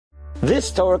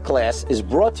This Torah class is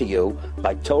brought to you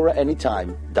by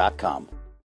TorahAnytime.com.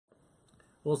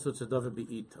 Also, it's a davar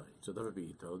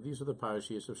be'itai. These are the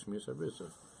parashiyos of Shmir Sabris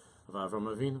of Avram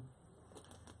Avinu.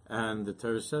 And the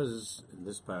Torah says in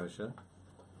this parasha,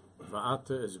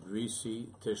 Va'ata es brisi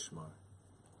tishmar.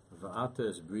 Va'ata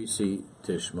es brisi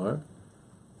tishmar.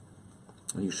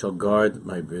 And you shall guard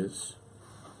my bris.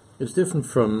 It's different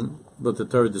from what the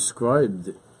Torah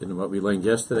described in what we learned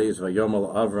yesterday, is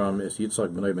Vayomal Avram es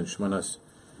Yitzchak b'nai ben Shmanas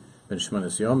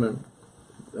Yomim.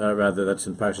 Rather, that's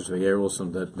in Parshas Vayera also,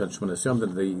 that Ben Shmanas Yom,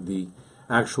 that the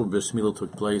actual bris milah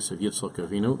took place of Yitzchak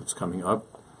Avinu. It's coming up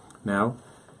now.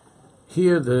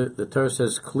 Here, the Torah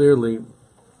says clearly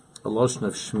a loshon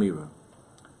of shmira.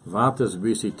 Vatas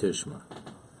brisi tishma.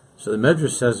 So the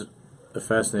Medrash says a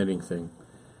fascinating thing.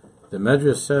 The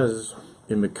Medrash says,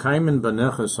 in Mekaymin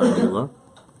Banechas Amila,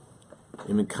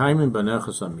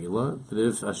 that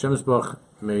if Hashem Yisborach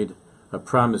made a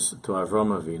promise to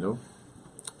Avram Avinu,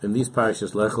 in these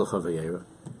parashas Lech Lecha Vayera,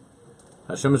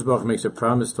 Hashem Yisborach makes a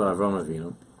promise to Avram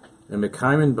Avinu, and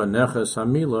Mekaymin Banechas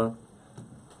Amila,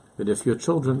 that if your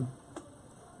children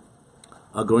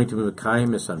are going to be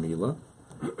Mekayim Es Amila,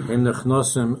 Hem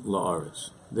Nechnosim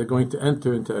La'aretz, they're going to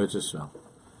enter into Eretz Yisrael.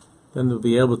 Then they'll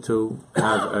be able to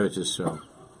have Eretz Yisrael.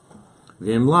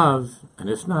 V'im lav, and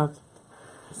if not,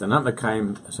 if they're not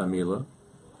Mekayim Samila,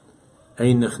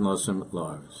 Ein Nechnosim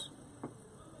La'aretz,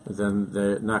 then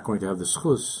they're not going to have the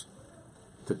schus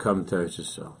to come to Eretz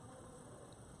Yisrael.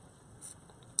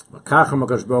 V'kachem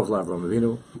HaKadosh Baruch Hu Avram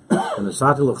Avinu, and the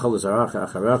Sati L'chol Zaracha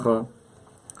Acharecha,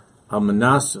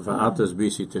 Al-Manas Va'atas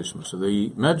Bisi Tishma. So the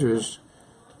Medrash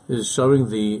is showing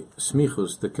the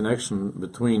smichus, the connection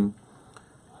between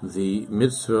the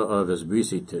mitzvah of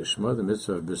Esbrisi Tishma, the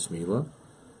mitzvah of Bris Milah,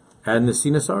 and the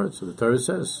Sinas Aretz. So the Torah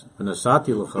says,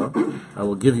 "V'nasati l'cha, I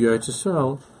will give you Eretz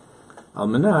Yisrael, al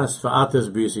manas va'at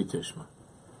Esbrisi Tishma."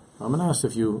 Al manas,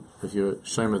 if you're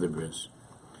shomer the bris,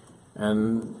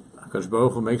 and Hakadosh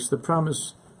Baruch Hu makes the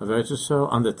promise of Eretz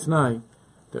Yisrael on the Tanai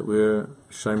that we're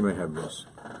shomer habris,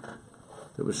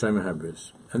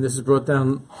 and this is brought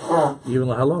down even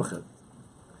lahalacha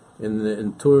in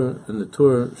the Torah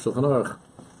Shulchan Aruch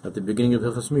at the beginning of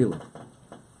Hilchas Milah,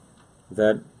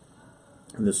 that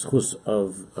in the schus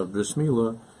of Bris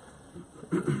Milah,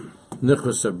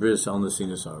 Nichus Bris al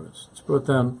Nesinas Aretz. It's brought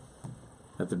down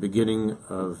at the beginning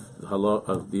of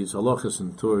these halachas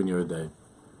in Torah in your day.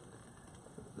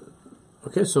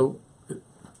 Okay, so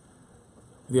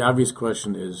the obvious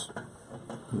question is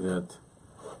that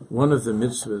one of the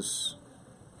mitzvahs,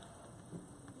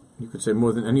 you could say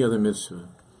more than any other mitzvah,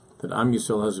 that Am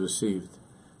Yisrael has received,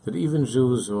 that even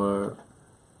Jews who are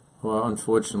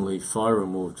unfortunately far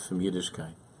removed from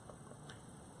Yiddishkeit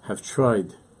have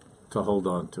tried to hold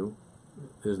on to,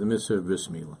 is the mitzvah of Bris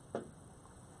Milah.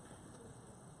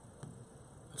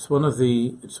 It's one of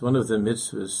the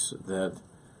mitzvahs that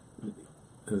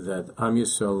Am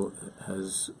Yisrael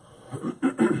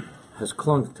has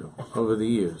clung to over the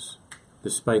years,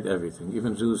 despite everything.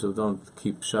 Even Jews who don't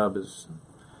keep Shabbos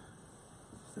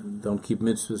and don't keep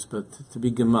mitzvahs, but to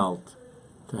be gemalt,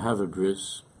 to have a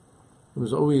bris, it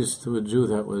was always to a Jew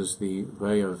that was the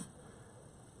way of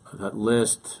that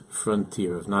last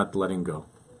frontier of not letting go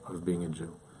of being a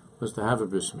Jew, was to have a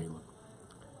bris milah.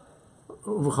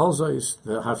 V'chalzais,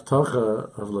 the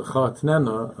haftacha of Lecha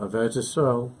Tnena of Eretz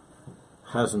Yisrael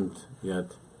hasn't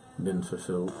yet been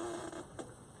fulfilled.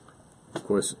 Of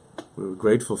course, we're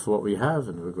grateful for what we have,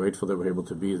 and we're grateful that we're able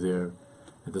to be there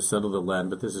and to settle the land,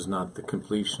 but this is not the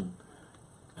completion,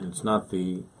 and it's not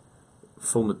the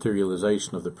full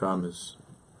materialization of the promise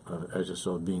of Eretz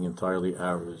Yisrael being entirely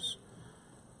ours,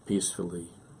 peacefully,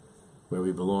 where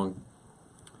we belong.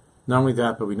 Not only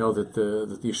that, but we know that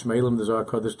the Yishmaelim, the Zohar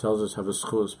Kodesh tells us, have a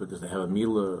schus, because they have a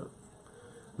milah,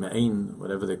 me'ain,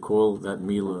 whatever they call that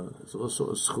milah. It's also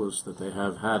a schus that they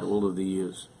have had all of the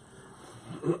years.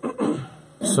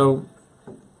 So,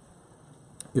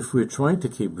 if we're trying to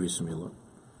keep Bris Milah,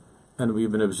 and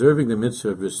we've been observing the mitzvah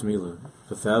of Bris Milah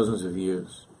for thousands of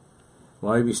years,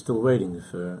 why are we still waiting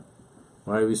for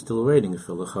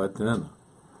Lechat Nena?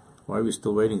 Why are we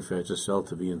still waiting for Eretz Yisrael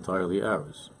to be entirely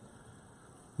ours?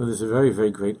 Well, there's a very,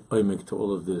 very great oimik to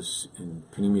all of this in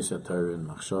Pnimis HaTorah and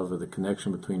Machshava, the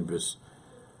connection between Bris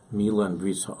Milah and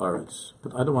Bris Haaretz.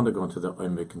 But I don't want to go into the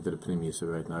oimik, into the Pnimis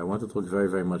right now. I want to talk very,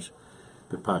 very much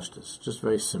B'pashtus, just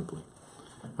very simply.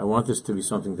 I want this to be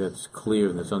something that's clear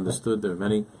and that's understood. There are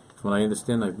many, from what I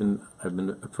understand, I've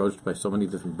been approached by so many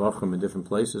different bachrim in different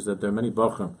places that there are many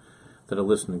bachrim that are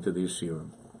listening to these shiurim.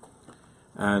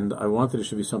 And I wanted it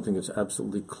should be something that's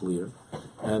absolutely clear.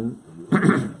 And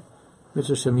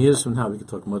Mr. Shem, years from now, we could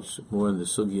talk much more in the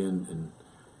sugya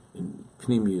in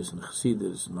Pnimius and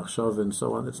Chassidus and Machshava and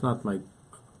so on. It's not my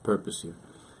purpose here.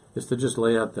 It's to just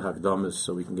lay out the Hakdamas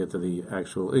so we can get to the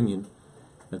actual Inyan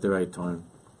at the right time.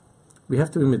 We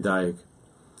have to be medayik.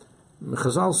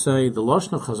 Chazal say the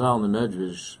Lashon of Chazal in the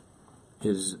Medrash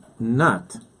is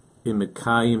not in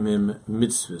Mekayimim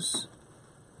mitzvahs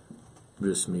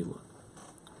bris milah.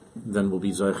 Then we'll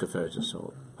be Zoyche Feretz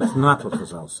Yisrael. That's not what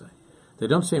Chazal say. They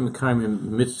don't say Mekayimim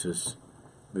mitzvahs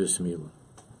bris milah.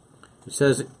 It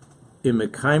says in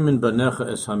Mekayimim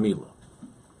banecha es hamilah.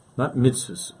 Not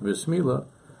mitzvahs bris milah,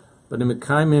 but in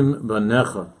Mekayimim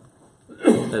banecha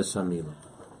es hamilah.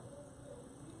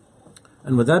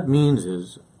 And what that means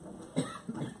is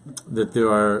that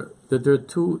there are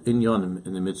two inyanim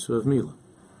in the mitzvah of milah.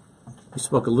 We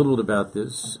spoke a little bit about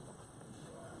this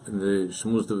in the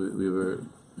shmuz that we were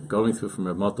going through from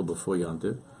Rav Matal before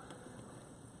Yantiv.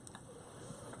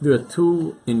 There are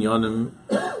two inyanim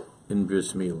in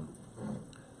bris milah.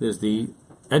 There's the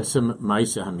etzem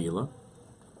ma'aseh hamilah,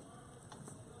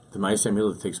 the ma'aseh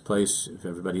hamilah that takes place, if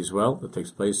everybody's well, that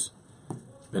takes place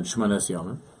ben shmanes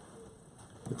yomim.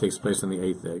 It takes place on the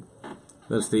 8th day.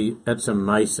 That's the etzem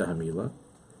ma'aseh hamilah.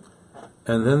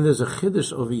 And then there's a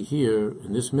chiddush over here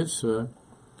in this mitzvah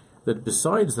that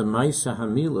besides the ma'aseh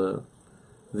hamilah,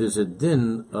 there's a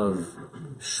din of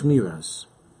shmiras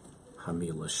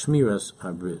hamilah, shmiras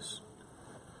habris,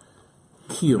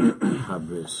 kiyum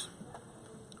habris.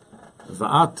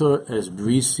 Va'ata es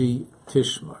brisi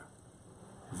tishmar.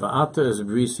 Va'ata es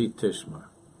brisi tishmar.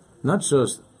 Not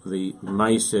just the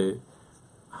ma'aseh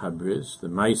habris, the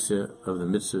ma'aseh of the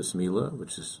mitzvah milah,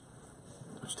 which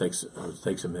takes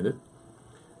a minute.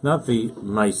 Not the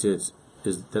ma'aseh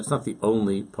that's not the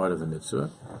only part of the mitzvah.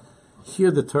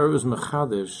 Here the Torah is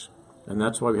mechadish, and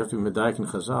that's why we have to be medayik in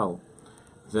Chazal,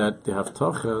 that the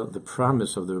haftacha, the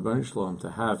promise of the Rebbeinu Shalom to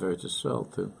have Eretz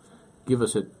Yisrael, to give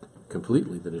us it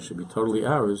completely, that it should be totally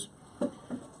ours.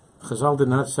 Chazal did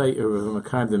not say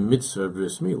Mekayim the mitzvah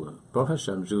bris milah. Baruch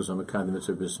Hashem, Jews are Mekayim the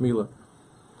mitzvah bris milah.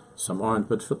 Some aren't,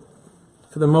 but for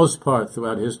the most part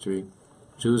throughout history,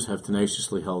 Jews have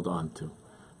tenaciously held on to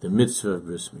the mitzvah of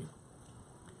bris milah.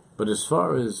 But as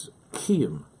far as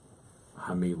kiyum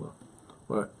hamilah,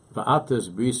 or va'atas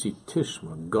brisi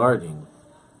tishma, guarding,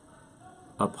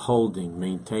 upholding,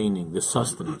 maintaining the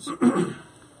sustenance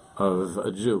of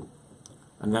a Jew,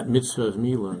 and that mitzvah of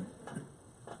milah,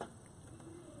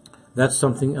 that's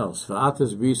something else.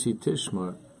 Va'atas brisi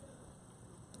tishma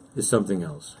is something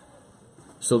else.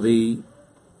 So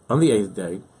on the eighth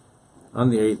day,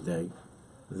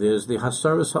 there's the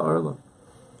hasaras ha'arla.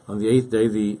 On the 8th day,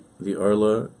 the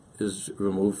arla is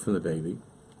removed from the baby,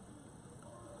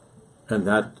 and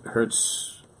that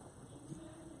hurts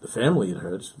the family. It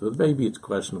hurts the baby. It's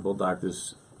questionable.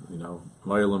 Doctors,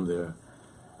 Marylam there,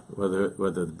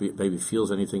 whether the baby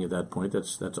feels anything at that point,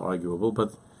 that's arguable.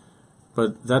 But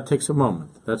that takes a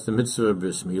moment. That's the mitzvah of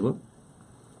bris milah,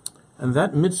 and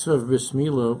that mitzvah of bris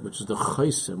milah, which is the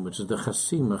chaisim, which is the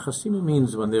chasima. Chasima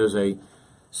means when there's a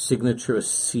signature, a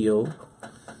seal.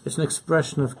 It's an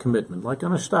expression of commitment, like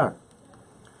on a shtar.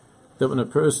 That when a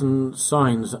person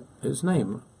signs his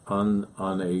name on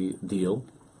a deal,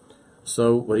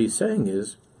 so what he's saying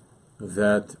is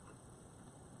that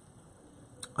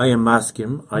I am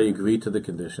maskim, I agree to the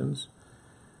conditions,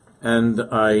 and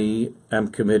I am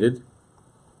committed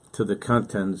to the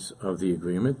contents of the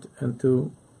agreement, and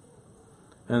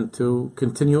to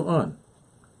continue on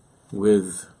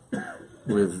with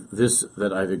this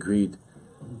that I've agreed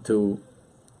to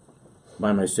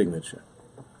by my signature.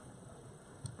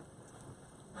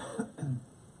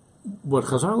 What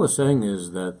Chazal is saying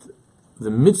is that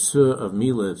the mitzvah of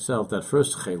milah itself, that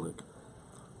first chelik,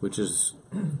 which is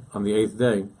on the 8th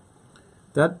day,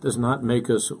 that does not make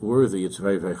us worthy. It's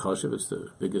very, very chashuv. It's the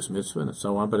biggest mitzvah and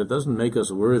so on, but it doesn't make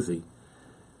us worthy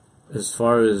as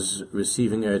far as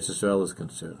receiving Eretz Yisrael is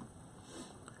concerned.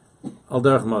 Al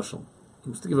derech mashal.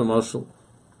 Just to give a mashal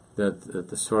that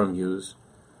the Sforim use,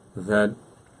 that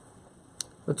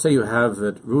let's say you have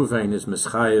that Ruvain is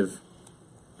mischayev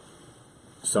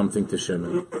something to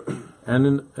Shimon,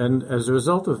 and as a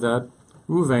result of that,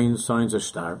 Ruvain signs a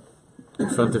shtar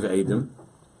in front of Edom.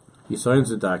 He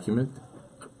signs a document,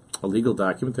 a legal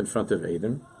document in front of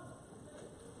Edom,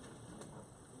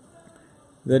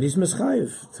 that he's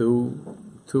mischayev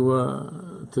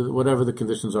to whatever the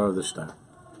conditions are of the shtar.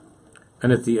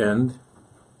 And at the end,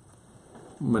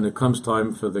 when it comes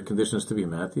time for the conditions to be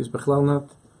met, he's bechlal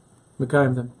not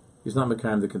mekayim them. He's not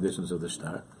mekayim the conditions of the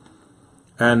shtar.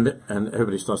 And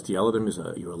everybody starts to yell at him.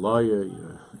 You're a lawyer.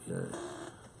 You're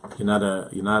not a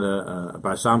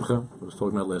bar samcha. I was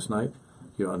talking about last night.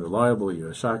 You're unreliable. You're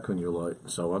a shakran. You're a lawyer,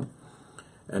 and so on.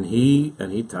 And he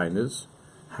tainas,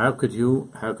 How could you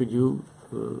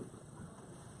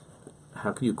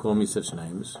call me such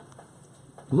names?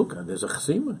 Look, there's a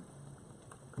chesima.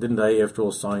 Didn't I, after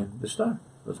all, sign the star?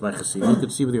 That's my chesima. You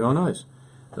could see with your own eyes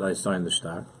that I signed the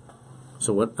star.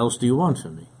 So what else do you want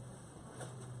from me?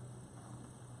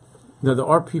 Now, there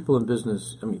are people in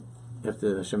business, I mean,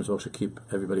 after Hashem should keep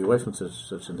everybody away from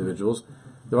such individuals,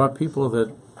 there are people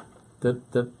that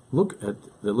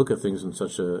look at things in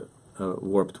such a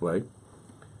warped way.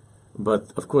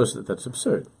 But of course, that's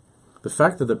absurd. The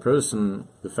fact that the person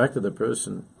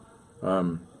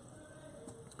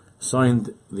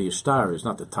signed the ishtar is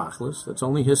not the tachlis. That's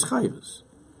only his chayvus.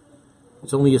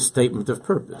 It's only a statement of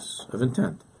purpose, of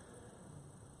intent,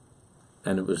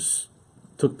 and it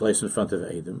took place in front of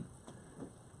Adam.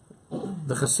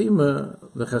 The chasima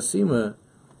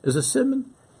is a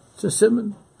simon. It's a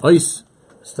simon. Ois,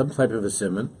 some type of a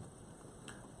simon.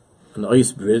 An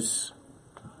ois bris.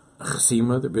 A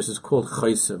chasima, the bris is called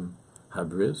chaisim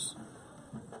habris.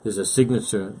 There's a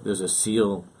signature, there's a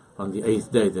seal on the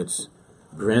 8th day that's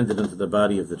branded into the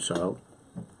body of the child.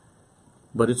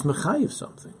 But it's mechayiv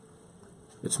something.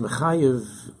 It's mechayiv.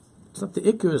 It's not the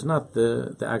ikr, is not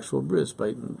the actual bris.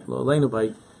 By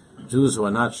Jews who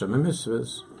are not Shem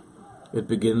mitzvahs, it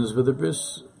begins with the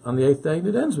bris on the 8th day and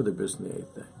it ends with the bris on the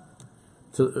 8th day.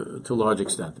 To a large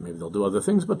extent. Maybe they'll do other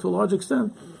things, but to a large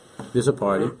extent. There's a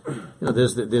party.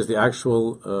 There's the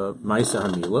actual Maisa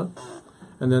Hamila,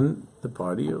 and then the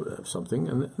party of something,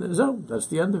 and that's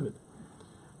the end of it.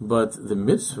 But the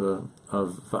mitzvah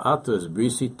of Va'atas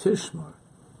Brisi Tishmar,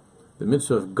 the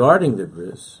mitzvah of guarding the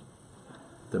bris,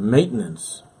 the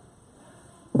maintenance,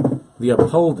 the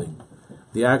upholding,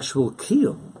 the actual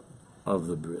kiyum of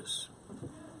the bris,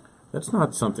 that's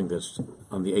not something that's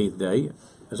on the 8th day.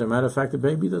 As a matter of fact, the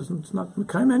baby it's not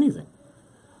mekayim anything.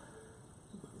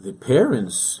 The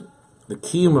parents, the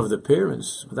kiyum of the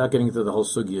parents, without getting into the whole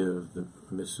sugya of the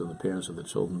mitzvah of the parents of the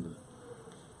children,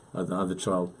 of the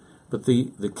child, but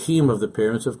the kiyum of the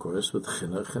parents, of course, with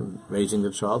chinuch and raising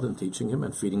the child and teaching him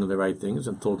and feeding him the right things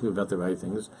and talking about the right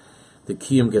things, the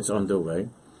kiyum gets underway.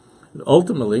 And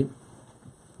ultimately,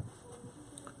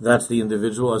 that's the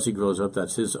individual as he grows up.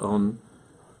 That's his own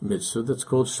mitzvah. That's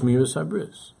called shmiras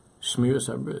habris. Shmiras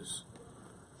habris.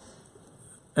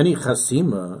 Any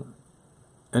chasima,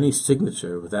 any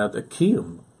signature without a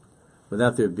kiyum,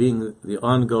 without there being the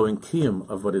ongoing kiyum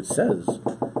of what it says,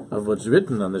 of what's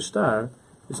written on the star,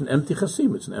 it's an empty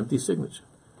chasima. It's an empty signature.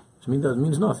 It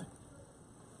means nothing.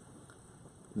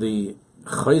 The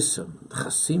chaisim, the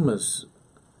chasima's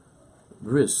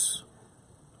bris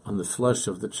on the flesh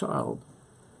of the child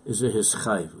is a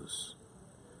hischayvus.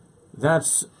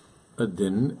 That's a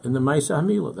din in the Maisa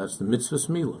Hamila. That's the mitzvah's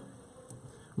mila.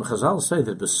 Chazal say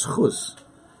that b'schus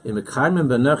imekaimim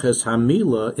b'neches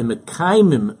hamila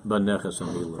imekaimim b'neches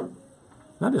hamila,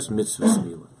 not just mitzvah's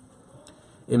mila.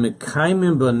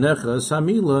 Imekaimim b'neches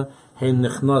hamila hein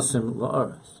nechnasim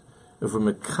la'aretz. If we're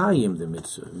mekayim the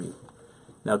mitzvah mila.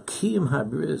 Now kiyum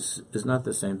habris is not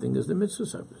the same thing as the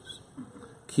mitzvah's habris.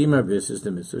 Kiyum habris is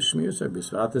the mitzvah shmiras habris.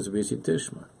 V'atas brisi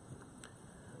tishma.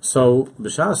 So,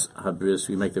 b'shas habris,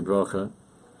 we make the bracha,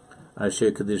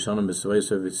 Asher Kedishonu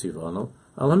B'Soysa V'Tzivonu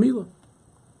Al Hamila.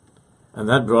 And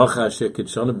that bracha, Asher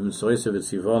Kedishonu B'Soysa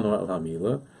V'Tzivonu Al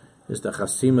Hamila, is the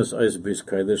Chasimas Ois Bris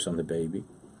Kodesh on the baby.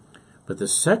 But the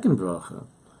second bracha,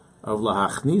 of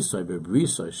Lahachnisoi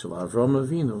B'Brisoi Shel Avram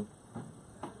Avinu,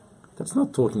 that's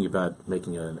not talking about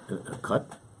making a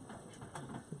cut.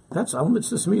 That's Al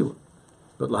Mitzvah's Mila.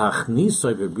 But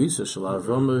Lahachnisoi B'Brisoi Shel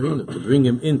Avram Avinu, to bring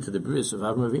him into the bris of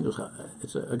Avram Avinu,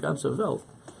 it's a ganze Welt.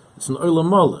 It's an olam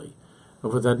malay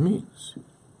of what that means.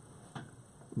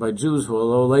 By Jews who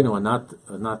are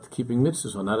not keeping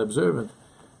mitzvahs or not observant,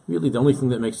 really the only thing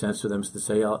that makes sense for them is to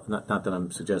say, not that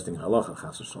I'm suggesting halacha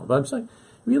chas v'shalom, but I'm saying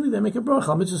really they make a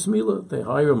bracha mitzvah mila. They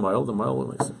hire a mile, the mile will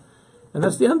make sense, and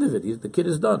that's the end of it. The kid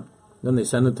is done. Then they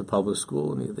send him to public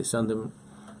school, and they send him,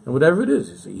 and whatever it is,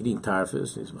 he's eating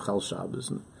tarfis, he's mechal Shabbos,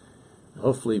 and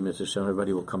hopefully mitzvah Shem,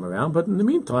 everybody will come around. But in the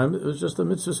meantime, it was just a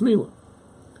mitzvah mila.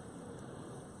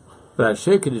 But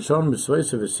Asher Kedishonu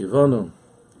B'Soysa V'Tzivonu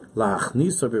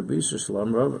La'achnisa B'Brisa Shel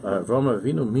Avram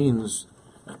Avinu means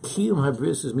a kiyum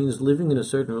habris means living in a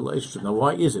certain relationship. Now,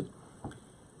 why is it?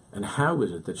 And how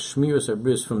is it that shmiras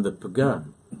habris from the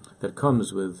pagam that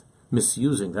comes with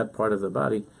misusing that part of the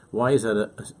body? Why is that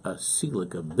a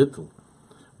silik, a bittul?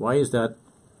 Why is that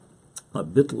a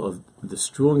bittul of the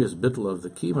strongest bittul of the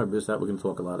kiyum habris that we're going to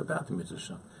talk a lot about in Mitzvah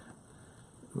Shem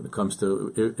when it comes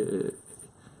to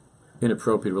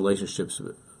inappropriate relationships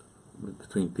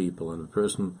between people and a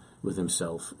person with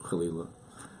himself, Chalila,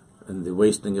 and the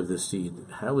wasting of the seed?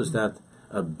 How is that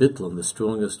a bittul in the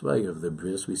strongest way of the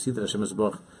bris, we see that Hashem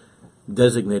Yisborach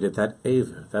designated that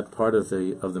Aver, that part of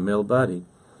the male body,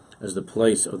 as the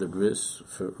place of the bris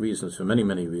for many,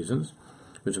 many reasons,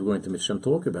 which we're going to Mishnah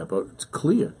talk about. But it's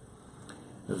clear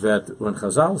that when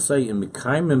Chazal say in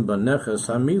Mikaimim Banecha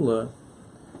Samila,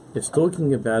 it's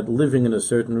talking about living in a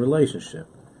certain relationship.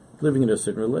 And Hashem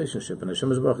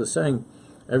Yisborach is saying,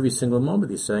 every single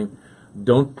moment he's saying,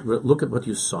 don't look at what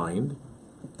you signed.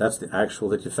 That's the actual,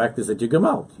 that the fact is that you're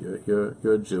Gemalt.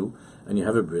 You're a Jew, and you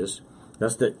have a bris.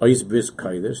 That's the Ois Bris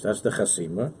Kodesh, that's the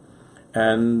Chasima.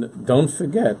 And don't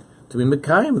forget to be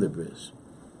Mekayim the bris.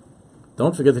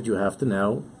 Don't forget that you have to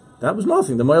now, that was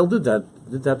nothing. The Moel did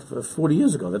that 40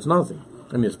 years ago. That's nothing.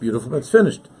 I mean, it's beautiful, but it's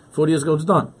finished. 40 years ago, it's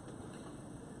done.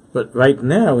 But right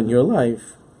now in your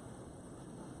life,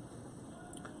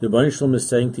 the Baruch Shalom is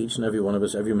saying to each and every one of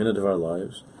us, every minute of our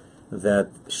lives,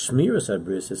 that Shmiras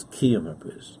HaBris is Kiyum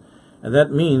HaBris. And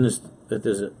that means that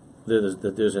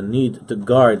there's a need to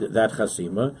guard that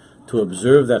Chasima, to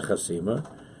observe that Chasima,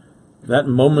 that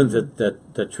moment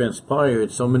that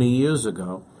transpired so many years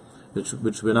ago,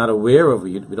 which we're not aware of,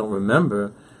 we don't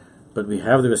remember, but we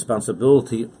have the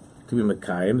responsibility to be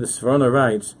Mekayim. The Sforno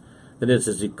writes that it's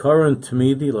a Zikaron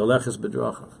Tmidi Laleches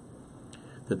Bedrachav.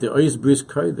 That the Ois Bris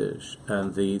Kodesh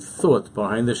and the thought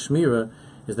behind the Shmira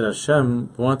is that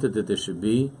Hashem wanted that there should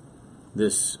be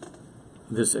this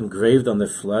engraved on the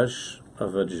flesh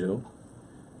of a Jew.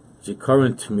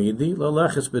 Zikaron Tmidi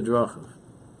Laleches Bedrachav.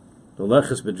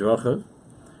 Laleches Bedrachav.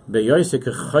 Beyoisek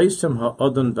Chaysem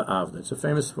Ha'odon Ba'avda. It's a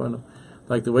famous one,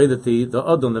 like the way that the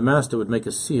Odon, the master, would make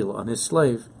a seal on his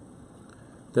slave,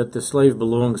 that the slave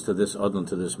belongs to this Odon,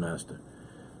 to this master.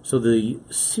 So the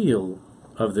seal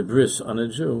of the bris on a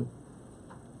Jew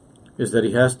is that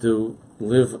he has to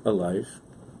live a life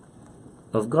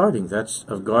of guarding. That's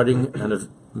of guarding and of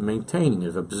maintaining,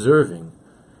 of observing,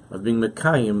 of being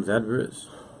Mekayim that bris.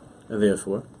 And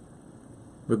therefore,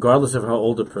 regardless of how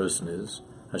old a person is,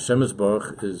 Hashem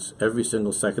Yisborach is every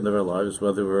single second of our lives,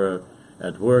 whether we're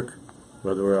at work,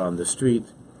 whether we're on the street,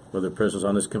 whether a person's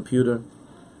on his computer.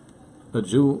 A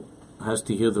Jew has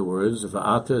to hear the words of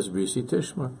Va'ata es Brisi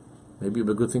Tishma. Maybe a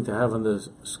good thing to have on the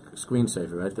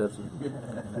screensaver, right? That's,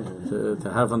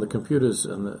 to have on the computers,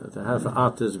 and to have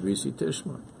Va'ata es Brisi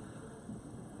Tishma.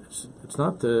 It's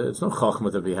not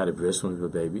Chachma that we had a bris when we were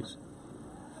babies.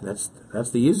 That's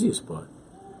the easiest part.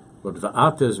 But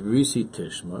Va'ata es Brisi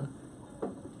Tishma,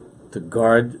 to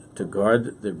guard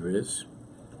the bris,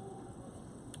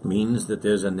 means that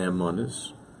there's a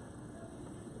nemonis.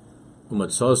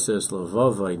 Umatzoses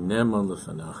lavavai nemon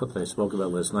lefanachat. I spoke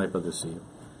about last night by the sea.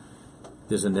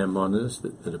 There's a nemonis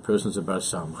that a person's a bar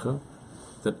samcha.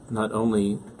 That not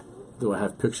only do I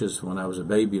have pictures when I was a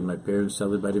baby and my parents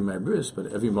celebrating my bris, but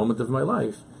every moment of my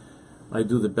life, I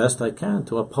do the best I can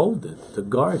to uphold it, to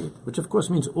guard it, which of course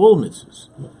means all mitzvahs,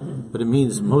 but it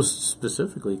means most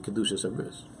specifically kedushas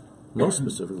habris. Most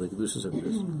specifically, Kedushas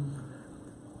HaBris.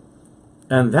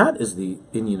 And that is the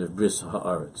inyan of Bris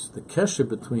HaAretz. The kesher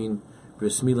between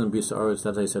Bris Milah and Bris HaAretz,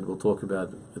 that I said we'll talk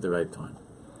about at the right time.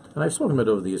 And I've spoken about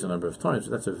over the years a number of times,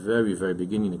 but that's a very, very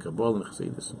beginning in Kabbalah and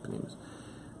Chassidus and Pnimis.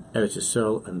 Eretz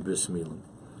Yisrael and Bris Milah.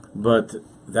 But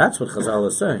that's what Chazal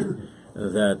is saying.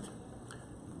 That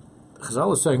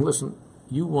Chazal is saying, listen,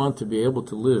 you want to be able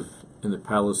to live in the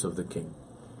palace of the king.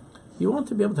 You want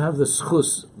to be able to have the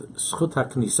schut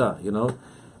haknisa,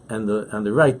 and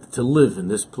the right to live in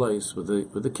this place with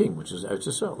the king, which is Eretz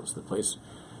Yisrael. It's the place.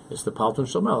 It's the Palton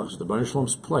Shlomelech. It's the Baruch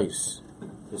Shalom's place.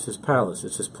 It's his palace.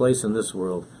 It's his place in this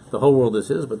world. The whole world is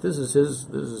his, but this is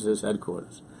his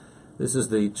headquarters. This is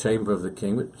the chamber of the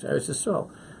king, which is Eretz Yisrael.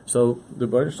 So the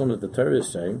Baruch Shalom of the Torah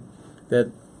is saying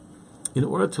that in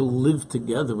order to live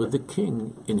together with the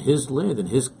king in his land, in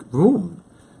his room,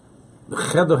 the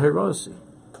Cheder Herasi,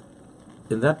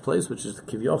 in that place, which is the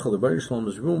Kivyochel, the Baruch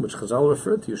Shalom's room, which Chazal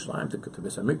referred to Yerushalayim, to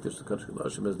Beis Hamikdash, to Kodesh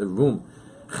Kodashim, as the room,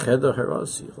 Cheder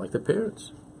Herasi, like the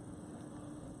parents.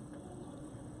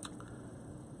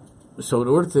 So in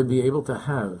order to be able to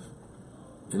have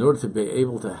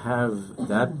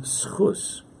that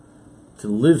schus, to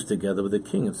live together with the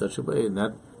king in such a way, in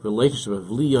that relationship of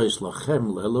liyos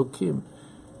lachem le'elokim,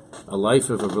 a life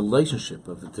of a relationship,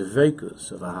 of a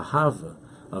tevekus, of a hahava,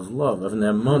 of love, of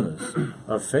nemonas,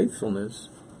 of faithfulness.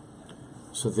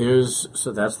 So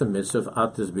that's the mitzvah of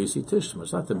Atas Brisi Tishma.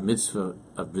 It's not the mitzvah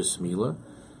of Bris Milah.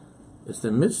 It's the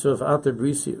mitzvah of Atas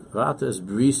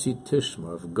Brisi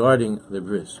Tishma, of guarding the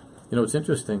bris. It's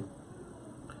interesting,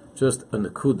 just a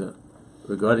nakuda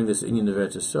regarding this inyan of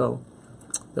Eretz Yisrael,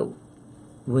 that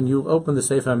when you open the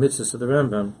Sefer HaMitzvahs of the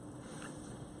Rambam,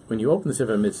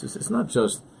 it's not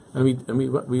just And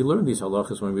we learned these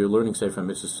halachas when we were learning Sefer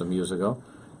Mitzvahs some years ago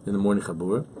in the morning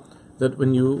Chabur, that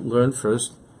when you learn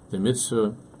first the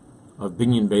mitzvah of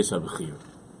binyan beis habechir,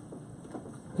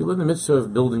 you learn the mitzvah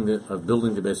of building the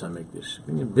Beis Hamikdash.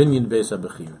 Binyan beis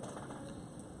habechir.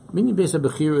 Binyan beis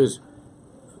habechir is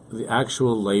the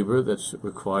actual labor that's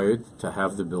required to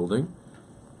have the building.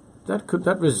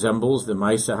 That resembles the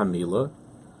Maisa Hamila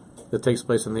that takes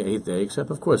place on the 8th day, except,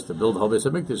 of course, to build Hal Beis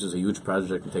HaMikdash is a huge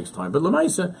project and takes time. But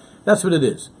Lamaisa, that's what it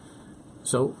is.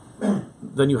 So,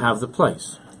 then you have the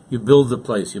place. You build the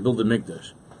place. You build the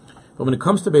Mikdash. But when it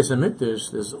comes to Beis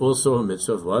HaMikdash, there's also a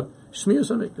mitzvah of what?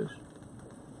 Shmiras HaMikdash.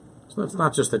 So it's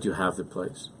not just that you have the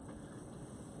place.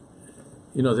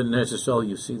 You know, that in Eretz Yisrael,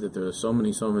 you see that there are so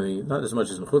many, not as much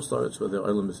as in Chutz La'aretz, where the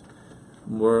Olam is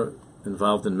more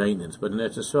involved in maintenance. But in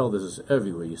Eretz Yisrael, this is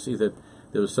everywhere. You see that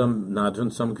there was some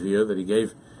Nadvan, some Gvir, that he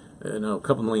gave, a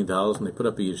couple $1 million, and they put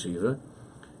up a yeshiva,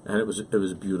 and it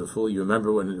was beautiful. You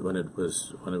remember when it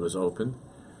was opened,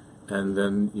 and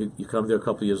then you come there a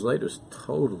couple of years later, it's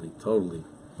totally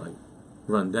like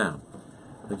run down.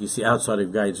 Like you see outside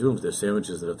of guides' rooms, there's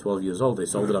sandwiches that are 12 years old. They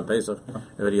sold it on Pesach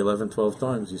already 11, 12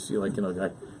 times. You see, a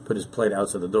guy put his plate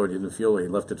outside the door. He didn't feel it. He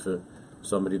left it for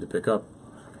somebody to pick up.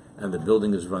 And the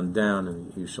building is run down.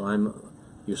 And Yerushalayim,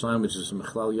 which is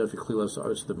Mechlal Yofi Chlilas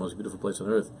Arts, the most beautiful place on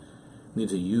earth,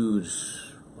 needs a huge,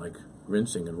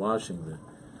 rinsing and washing.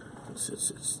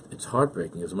 It's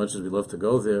heartbreaking. As much as we love to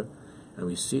go there, and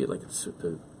we see it it's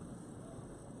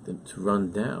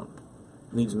run down.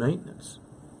 It needs maintenance.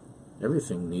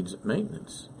 Everything needs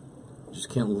maintenance. You just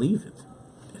can't leave it.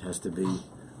 It has to be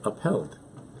upheld.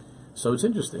 So it's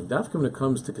interesting. Dafka, when it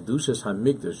comes to Kedushas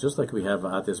HaMikdash, just like we have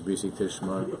Ates Brisi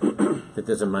Tishma, that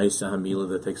there's a Maisa Hamila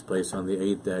that takes place on the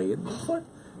 8th day. And it's fine.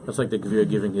 That's like the Gvir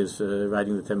giving his,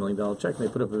 writing the $10 million check, and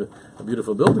they put up a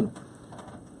beautiful building.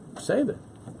 Say that.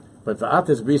 But for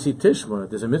Ates Brisi Tishma,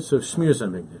 there's a mitzvah of Shmiras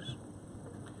HaMikdash.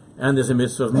 And there's a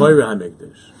mitzvah of Moira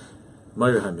HaMikdash.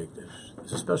 Moira HaMikdash.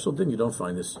 It's a special thing. You don't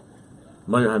find this.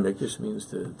 Moira HaMikdash means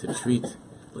to treat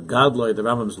L'gadloi. The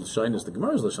Rambam's L'shainis, the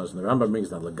Gemara's L'shainis, and the Rambam brings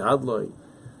down L'gadloi,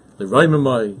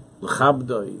 L'roimamoi,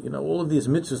 L'chabdoi. All of these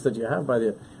mitzvahs that you have by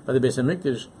the Beis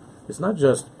HaMikdash, it's not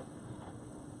just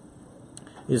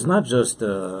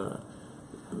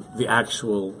the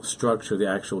actual structure, the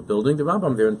actual building. The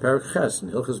Rambam there in Perek Ches, in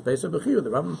Hilchos Beis HaBechir,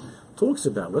 the Rambam talks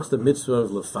about what's the mitzvah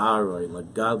of L'faroi,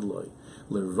 L'gadloi,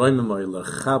 L'roimamoi,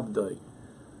 L'chabdoi.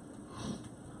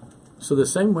 So the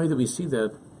same way that we see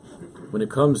that when it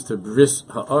comes to Bris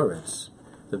Ha'aretz,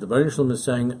 that the Baruch Shalom is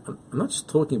saying, I'm not just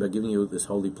talking about giving you this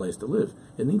holy place to live.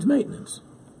 It needs maintenance.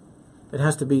 It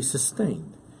has to be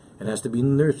sustained. It has to be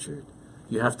nurtured.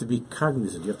 You have to be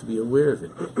cognizant. You have to be aware of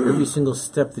it. Every single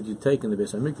step that you take in the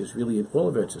Beis HaMikdash, really in all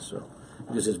of Eretz Yisrael,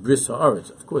 because it's Bris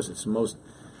Ha'aretz. Of course, it's most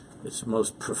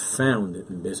profound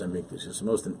in Beis HaMikdash. It's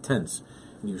most intense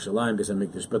in Yerushalayim, Beis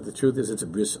HaMikdash. But the truth is, it's a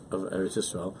bris of Eretz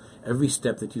Yisrael. Every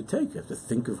step that you take, you have to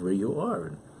think of where you are.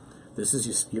 And this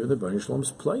is, you're in the Baruch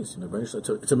Shalom's place. It's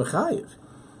a mechayev.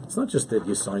 It's not just that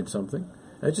you signed something.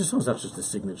 It's not just a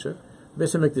signature.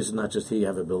 Beis HaMikdash is not just here you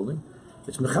have a building.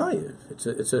 It's mechayev.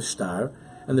 It's a star,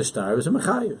 and the star is a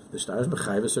mechayev. The star is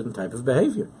mechayev a certain type of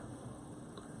behavior.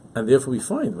 And therefore we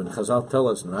find, when Chazal tell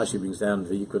us, and Rashi brings down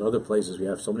Vayikra and other places, we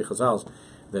have so many Chazals,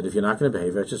 that if you're not going to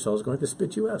behave, Eretz Yisrael is going to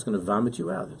spit you out. It's going to vomit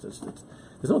you out. There's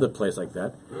no other place like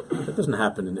that. That doesn't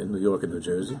happen in New York and New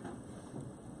Jersey.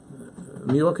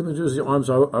 New York and New Jersey arms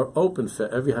are open for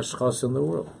every hashchas in the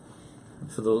world.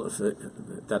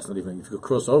 That's not even, if you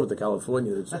cross over to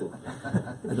California, it's cool.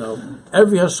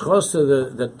 Every hashchas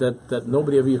that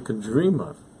nobody ever can dream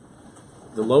of.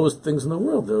 The lowest things in the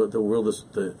world. The world is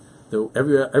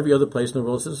every other place in the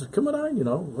world says, come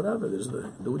on, whatever.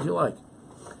 Do what you like.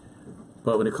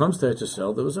 But when it comes to Eretz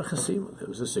Yisrael, there was a chasima, there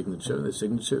was a signature, and the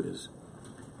signature is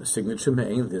the signature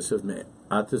me'ein this of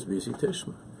Ates Brisi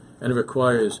Tishma. And it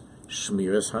requires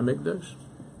Shmiras HaMikdash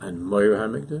and Moira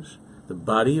HaMikdash. The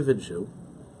body of a Jew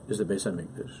is the Beis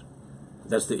HaMikdash.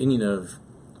 That's the inyan of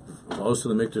also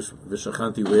the Mikdash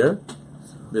V'shachanti where?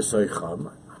 B'soicham.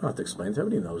 I don't have to explain it,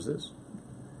 everybody knows this.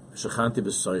 V'shachanti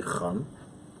b'soicham.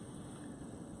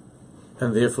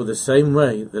 And therefore, the same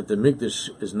way that the Mikdash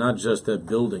is not just a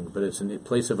building, but it's a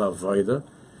place of avodah,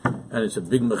 and it's a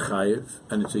big mechayev,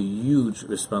 and it's a huge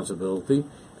responsibility,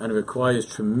 and it requires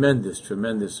tremendous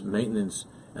maintenance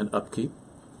and upkeep.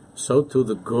 So too,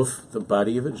 the guf, the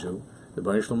body of a Jew, the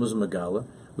Baruch Shalom is Megala,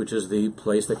 which is the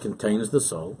place that contains the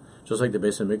soul, just like the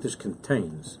Beis HaMikdash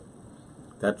contains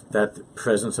that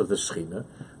presence of the Shechina.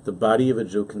 The body of a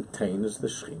Jew contains the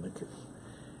Shechina.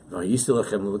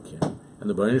 And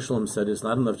the Baruch Shalom said it's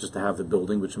not enough just to have the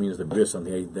building, which means the bris on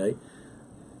the 8th day.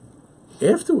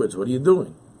 afterwards, what are you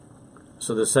doing?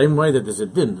 So the same way that there's a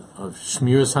din of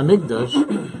Shmiras HaMikdash,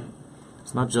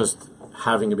 it's not just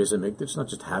having a Beis HaMikdash, it's not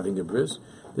just having a bris.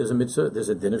 There's a mitzvah, there's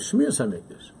a din of Shmiras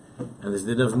HaMikdash. And there's a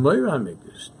din of Moira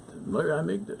HaMikdash. Moira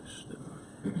HaMikdash.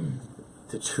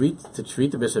 To treat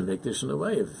the Beis HaMikdash in a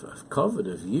way of covet,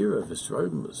 of year, of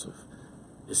estromus, of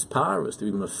isparus,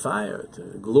 to be fire, to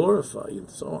glorify, and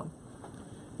so on.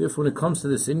 Therefore, when it comes to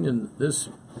this Indian, this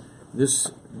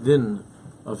din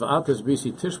of Atas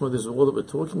Bisi Tishma, this is all that we're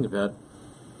talking about,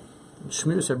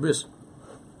 Shmiras HaBris,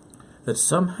 that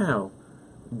somehow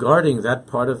guarding that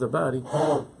part of the body,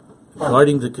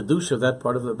 guarding the kedusha of that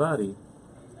part of the body,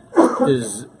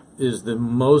 is the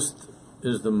most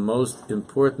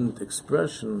important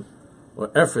expression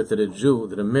or effort that a Jew,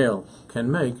 that a male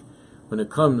can make when it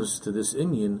comes to this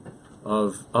inyan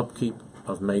of upkeep,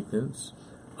 of maintenance,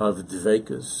 of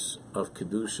dveikus, of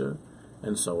kedusha,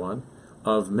 and so on,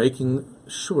 of making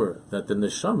sure that the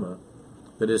neshama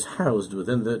that is housed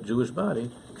within the Jewish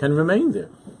body can remain there,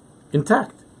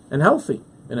 intact and healthy,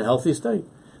 in a healthy state.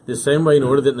 The same way, in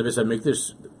order that in the Beis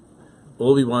HaMikdash,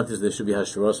 all we want is there should be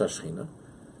Hashras HaShechina,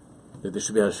 that there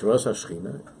should be Hashras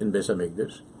HaShechina in Beis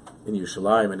HaMikdash, in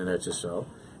Yerushalayim and in Eretz Yisrael,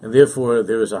 and therefore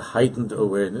there is a heightened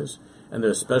awareness, and there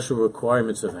are special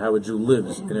requirements of how a Jew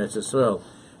lives in Eretz Yisrael,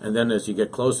 and then as you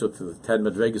get closer to the 10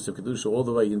 Madregas of Kedusha, all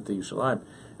the way into Yerushalayim,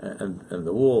 and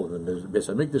the wall, and the Beis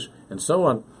HaMikdash, and so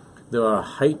on, there are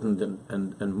heightened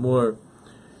and more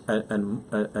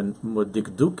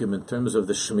dikdukim in terms of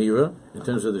the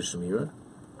shmira,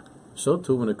 So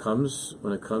too, when it comes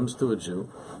to a Jew,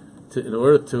 in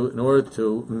order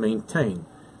to maintain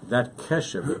that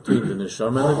kesher between the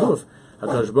neshama and the guf,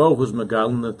 Hakadosh Baruch Hu's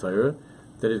megal in the Torah,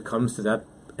 that it comes to that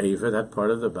ava, that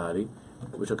part of the body,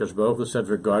 which Hakadosh Baruch Hu said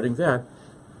regarding that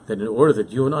in order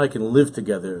that you and I can live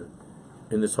together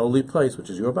in this holy place, which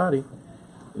is your body,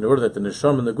 in order that the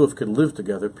neshama and the guf can live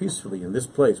together peacefully in this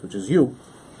place, which is you.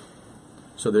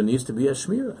 So there needs to be a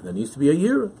shmira, there needs to be a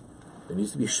yira, there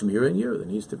needs to be shmira and yira, there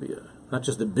needs to be not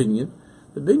just the binyan.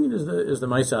 The binyan is the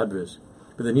ma'aseh habris,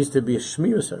 but there needs to be a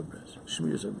shmira habris.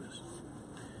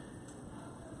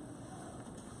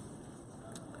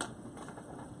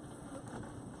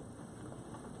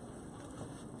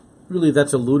 Really,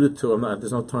 that's alluded to.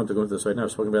 There's no time to go into this right now.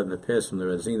 I've spoken about it in the past from the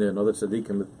Razina and other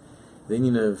tzaddikim. The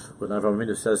inyan of what Avraham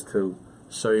Avinu says to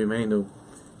Sarimenu,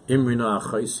 Imrina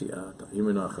Achaisiyat,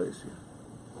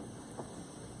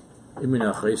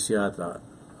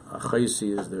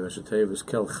 Achaisi is the Rashatev is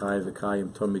Kel Chai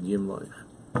V'Kayim Tomid Yimloich,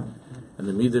 and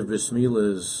the midah of Bris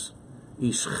Milah is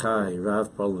Ish Chai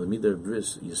Rav Paul. The midah of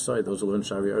Bris Yisai, those who learn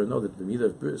Shari know that the midah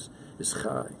of Bris is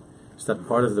Chai. It's that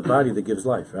part of the body that gives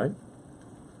life, right?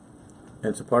 And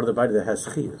it's a part of the body that has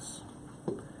chiyas,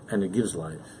 and it gives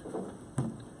life.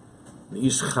 The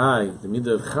Ish Chai, the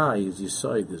midah of Chai is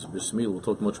Yisai. This Bris Milah, we'll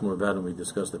talk much more about when we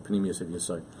discuss the Pnimius of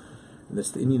Yisai. And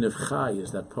that's the inyan of Chai,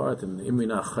 is that part, and the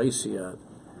Imrina Chaisiyat.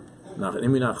 Now,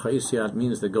 Imrina Chaisiyat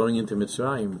means they're going into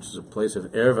Mitzrayim, which is a place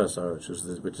of Ervas Aretz,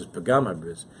 which is Pagam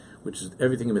HaBris, which is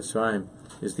everything in Mitzrayim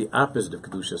is the opposite of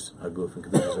Kedushas HaGuf and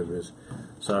Kedushas HaBris.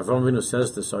 So Avraham Avinu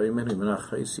says to Sarimenu, Imrina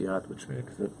Chaisiyat, which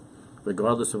makes that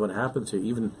regardless of what happens here,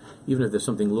 even if there's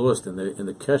something lost in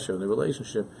the kesher, in the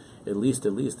relationship, at least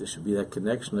there should be that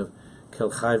connection of Kel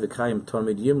Chai V'Kayim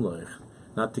Tomid Yimloich,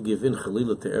 not to give in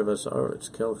Chalila to Ervas Aretz,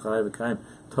 Kel Chai V'Kayim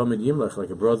Tomid Yimloich, like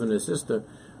a brother and a sister,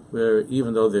 where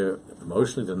even though they're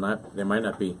emotionally, they might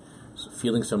not be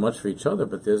feeling so much for each other,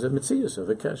 but there's a mitzias of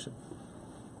a kesher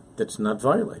that's not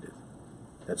violated.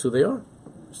 That's who they are,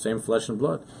 same flesh and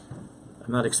blood.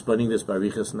 I'm not explaining this by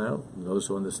Riches now. Those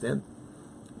who understand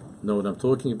know what I'm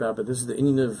talking about, but this is the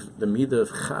inyan of the midah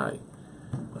of Chai,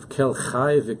 of Kel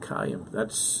Chai V'Kayim.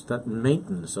 That's that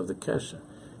maintenance of the kesher.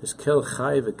 Is Kel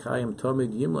Chai V'Kayim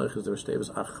Tomid Yimloich is the Rashtevas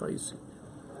Achaisi.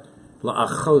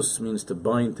 La'achos means to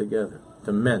bind together,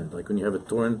 to mend, like when you have a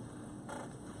torn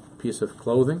piece of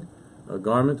clothing, a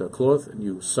garment, a cloth, and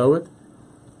you sew it.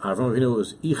 Avraham Avinu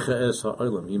was Icha Es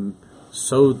Ha'olam. He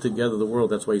sewed together the world.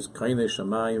 That's why he's Kainei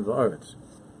Shamayim V'aretz.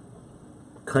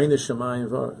 Kainei Shamayim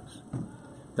V'aretz.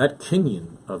 That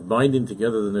kinyan of binding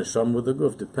together the neshama with the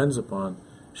guf depends upon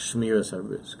Shmiras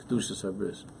HaBris, Kedushas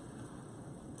HaBris.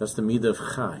 That's the midah of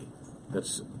Chai.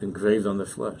 That's engraved on the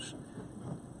flesh.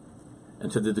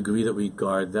 And to the degree that we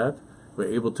guard that, we're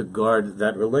able to guard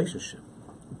that relationship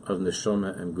of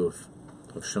neshama and guf,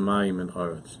 of shamayim and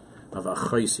aretz, of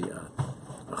achaisiyat,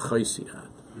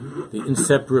 the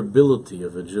inseparability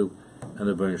of a Jew and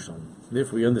a Baruch Shalom.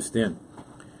 Therefore, we understand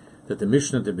that the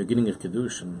Mishnah at the beginning of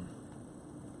Kedushin,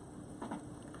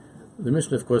 the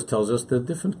Mishnah, of course, tells us the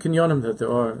different kinyanim that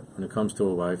there are when it comes to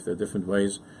a wife. There are different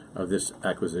ways of this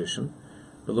acquisition.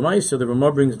 But Lamaisa, the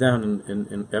Ramah brings down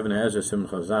in Even HaEzer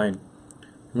Simcha Zayin,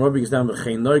 the Ramah brings down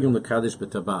V'chein noigim l'kadish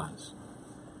b'tabaz,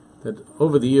 that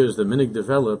over the years the minig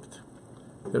developed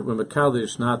that we're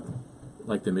Makadish not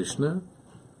like the Mishnah,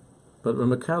 but we're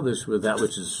Makadish with that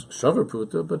which is Shavar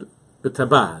Pruta, but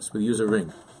b'tabaz, we use a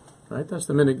ring. Right? That's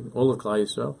the minig, all of Klal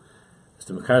Yisrael. As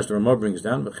the Mekadosh the Ramah brings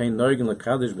down, V'chein noigim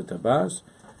l'kadish b'tabaz,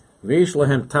 v'yesh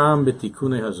lahem tam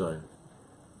b'tikunei hazoyer.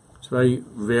 It's very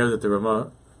rare that the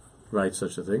Ramah writes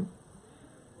such a thing.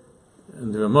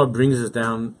 And the Ramah brings us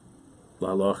down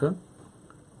l'halacha,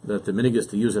 that the minig is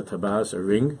to use a tabaz, a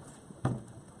ring,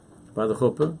 by the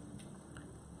chuppah.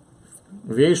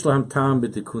 V'yesh lahem tam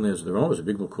b'tikunei hazoyer. The Ramah was a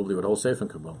big Makubli with whole Sefer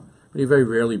Kabbalah, but he very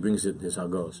rarely brings it his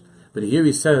hagos. But here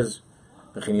he says,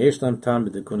 v'yesh lahem tam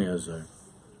b'tikunei hazoyer.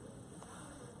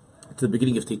 It's the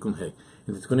beginning of Tikkun Hey.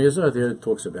 In the Tikkun Hazoyer, there it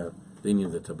talks about the Inyan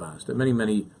of the Tabaz. There are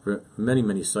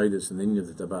many siders in the Inyan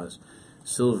of the Tabaz.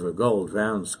 Silver, gold,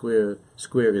 round, square,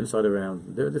 inside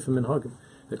around. There are different minhagim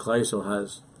that Klal Yisrael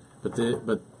has.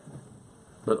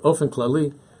 But often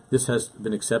Klali, this has